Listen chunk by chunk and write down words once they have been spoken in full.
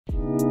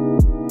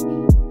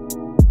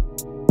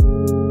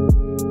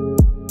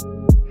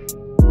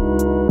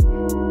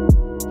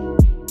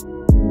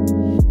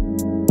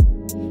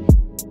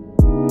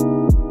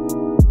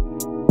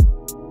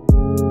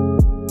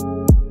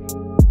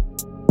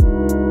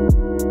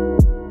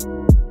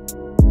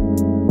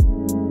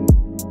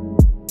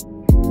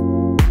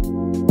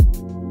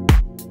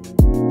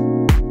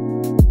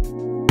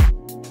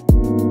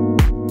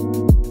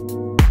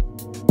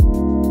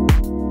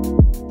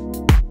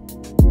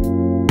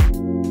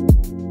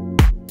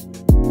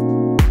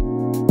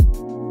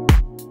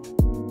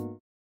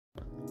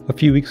A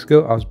few weeks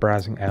ago, I was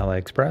browsing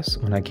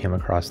AliExpress when I came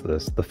across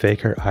this, the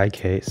Feker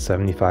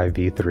IK75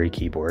 V3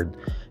 keyboard.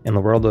 In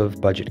the world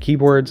of budget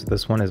keyboards,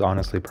 this one is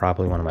honestly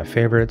probably one of my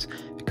favorites.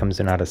 It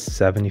comes in at a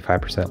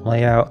 75%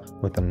 layout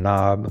with a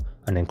knob,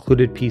 an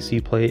included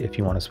PC plate if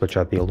you want to switch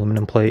out the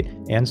aluminum plate,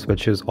 and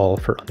switches, all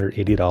for under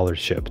 $80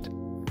 shipped.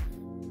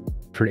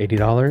 For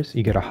 $80,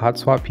 you get a hot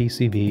swap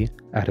PCB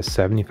at a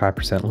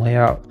 75%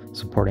 layout,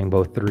 supporting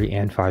both 3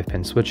 and 5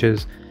 pin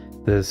switches.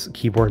 This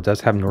keyboard does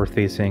have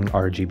north-facing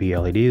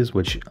RGB LEDs,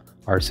 which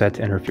are set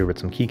to interfere with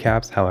some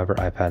keycaps. However,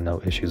 I've had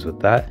no issues with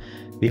that.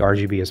 The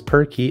RGB is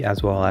per key,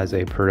 as well as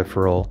a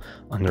peripheral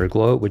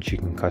underglow, which you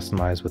can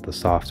customize with the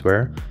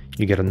software.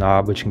 You get a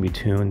knob which can be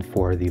tuned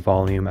for the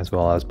volume as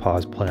well as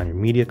pause play on your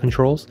media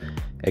controls.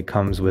 It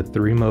comes with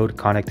 3-mode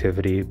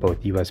connectivity,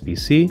 both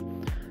USB-C,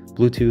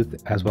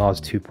 Bluetooth, as well as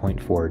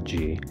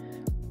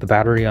 2.4G. The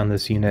battery on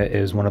this unit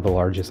is one of the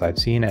largest I've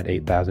seen at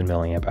 8,000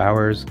 milliamp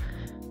hours.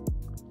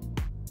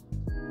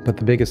 But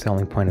the biggest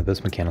selling point of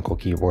this mechanical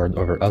keyboard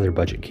over other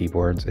budget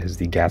keyboards is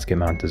the gasket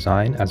mount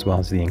design, as well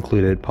as the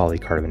included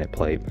polycarbonate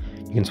plate.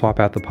 You can swap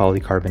out the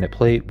polycarbonate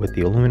plate with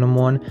the aluminum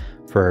one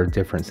for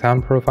different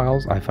sound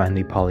profiles. I find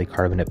the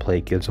polycarbonate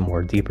plate gives a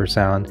more deeper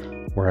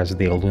sound, whereas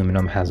the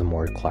aluminum has a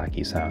more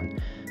clacky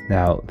sound.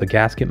 Now, the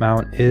gasket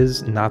mount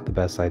is not the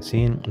best I've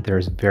seen.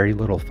 There's very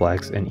little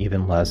flex, and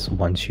even less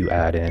once you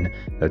add in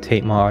the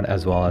tape mod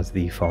as well as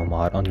the foam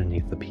mod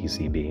underneath the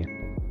PCB.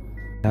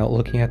 Now,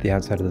 looking at the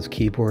outside of this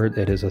keyboard,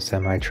 it is a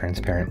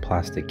semi-transparent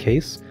plastic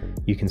case.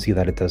 You can see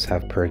that it does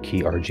have per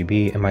key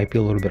RGB. It might be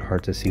a little bit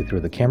hard to see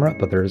through the camera,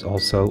 but there is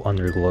also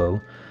underglow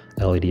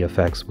LED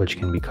effects which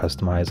can be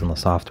customized in the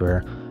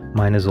software.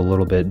 Mine is a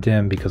little bit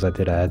dim because I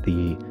did add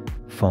the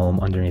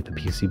foam underneath the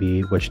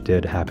PCB, which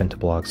did happen to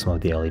block some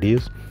of the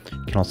LEDs.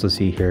 You can also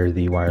see here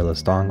the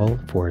wireless dongle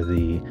for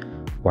the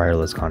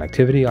wireless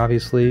connectivity.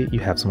 Obviously, you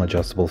have some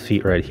adjustable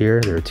feet right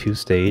here. They're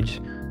 2-stage,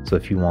 so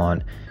if you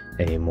want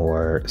a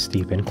more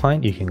steep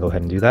incline, you can go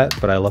ahead and do that,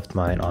 but I left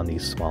mine on the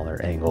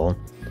smaller angle.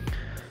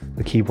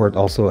 The keyboard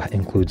also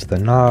includes the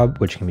knob,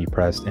 which can be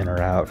pressed in or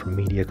out from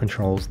media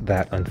controls.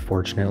 That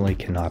unfortunately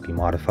cannot be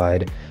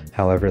modified.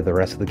 However, the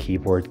rest of the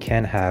keyboard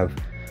can have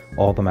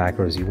all the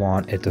macros you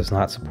want. It does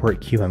not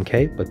support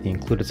QMK, but the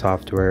included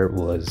software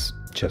was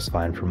just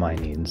fine for my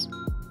needs.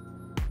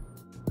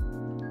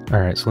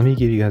 Alright, so let me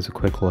give you guys a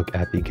quick look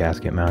at the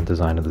gasket mount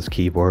design of this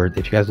keyboard.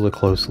 If you guys look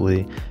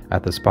closely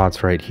at the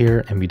spots right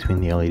here in between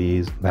the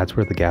LEDs, that's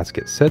where the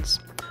gasket sits.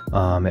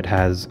 It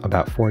has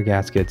about 4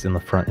 gaskets in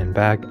the front and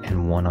back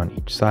and 1 on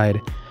each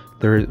side.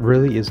 There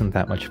really isn't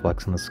that much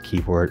flex on this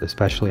keyboard,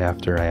 especially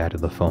after I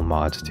added the foam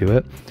mods to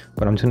it.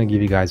 But I'm just going to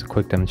give you guys a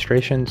quick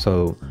demonstration.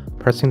 So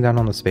pressing down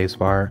on the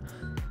spacebar,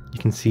 you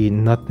can see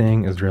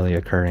nothing is really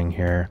occurring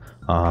here,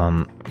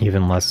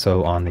 even less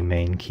so on the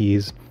main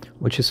keys,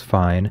 which is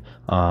fine.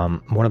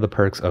 One of the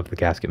perks of the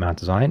gasket mount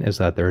design is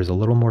that there is a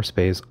little more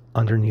space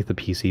underneath the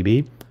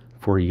PCB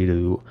for you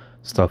to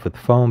stuff with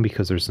foam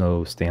because there's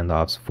no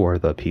standoffs for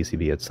the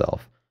PCB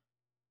itself.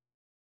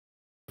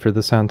 For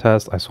the sound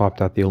test, I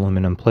swapped out the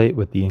aluminum plate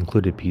with the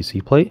included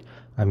PC plate.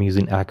 I'm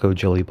using Akko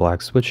Jelly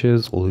Black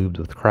switches, lubed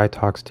with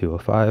Krytox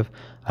 205.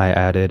 I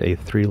added a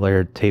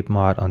 3-layered tape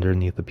mod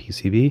underneath the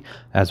PCB,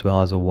 as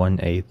well as a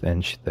 1/8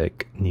 inch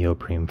thick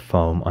neoprene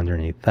foam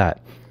underneath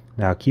that.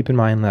 Now, keep in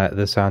mind that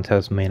this sound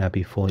test may not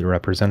be fully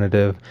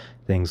representative.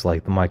 Things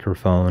like the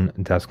microphone,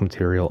 desk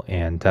material,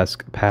 and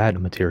desk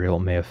pad material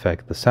may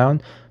affect the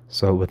sound.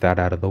 So with that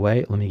out of the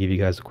way, let me give you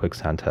guys a quick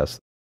sound test.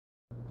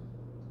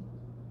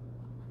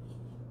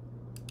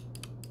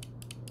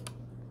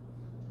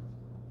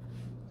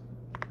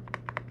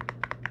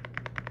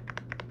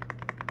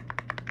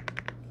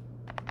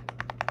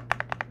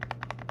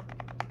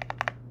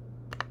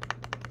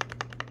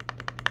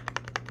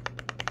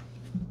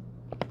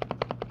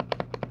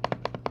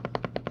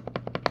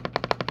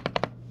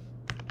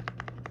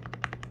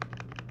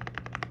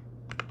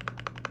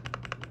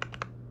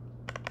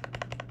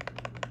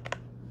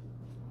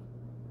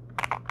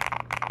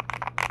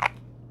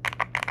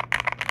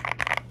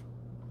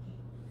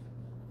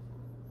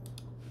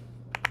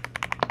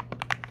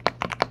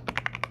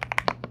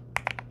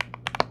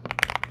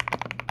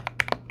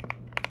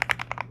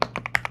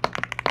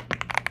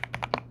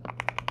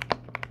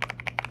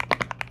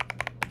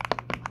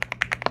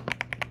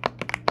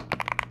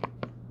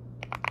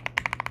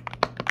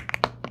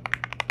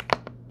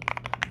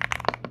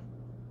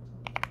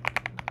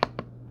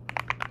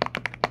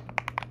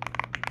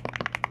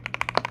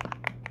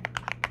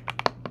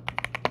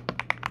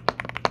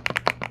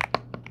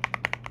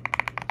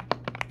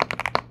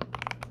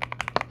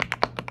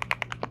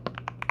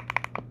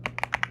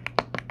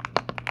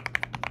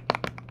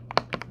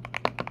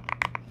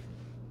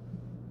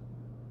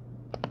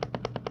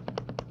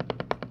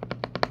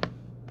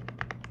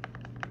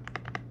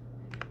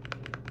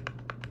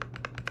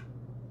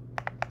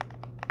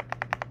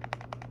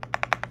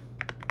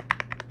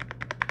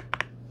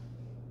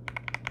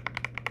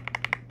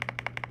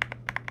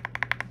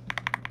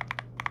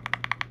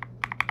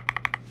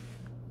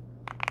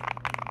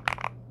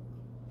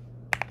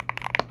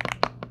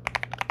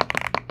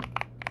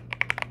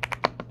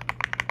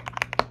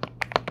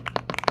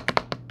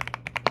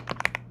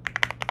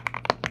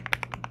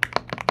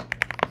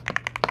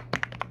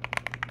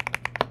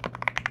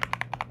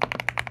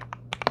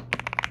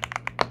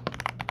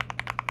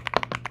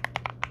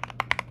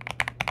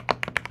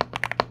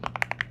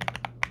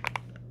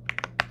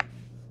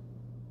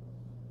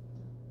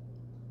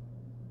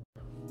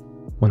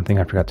 One thing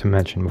I forgot to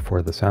mention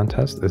before the sound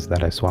test is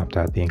that I swapped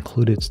out the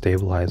included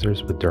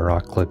stabilizers with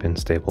Durock clip-in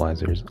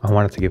stabilizers. I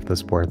wanted to give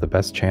this board the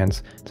best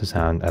chance to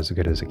sound as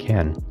good as it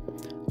can.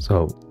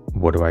 So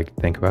what do I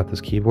think about this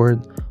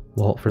keyboard?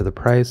 Well, for the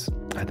price,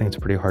 I think it's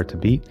pretty hard to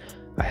beat.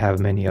 I have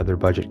many other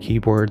budget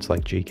keyboards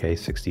like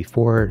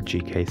GK64,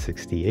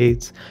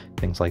 GK68s,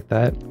 things like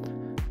that.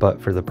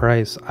 But for the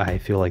price, I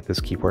feel like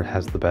this keyboard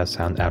has the best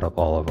sound out of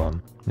all of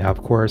them. Now,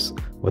 of course,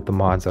 with the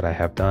mods that I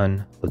have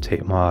done, the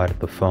tape mod,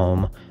 the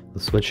foam, the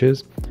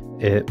switches,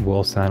 it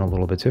will sound a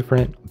little bit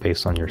different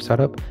based on your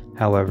setup.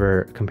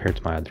 However, compared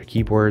to my other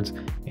keyboards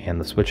and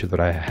the switches that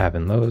I have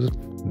in those,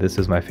 this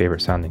is my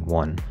favorite sounding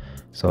one.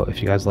 So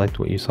if you guys liked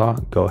what you saw,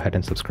 go ahead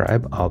and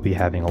subscribe. I'll be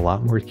having a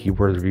lot more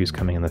keyboard reviews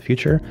coming in the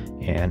future,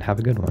 and have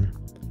a good one.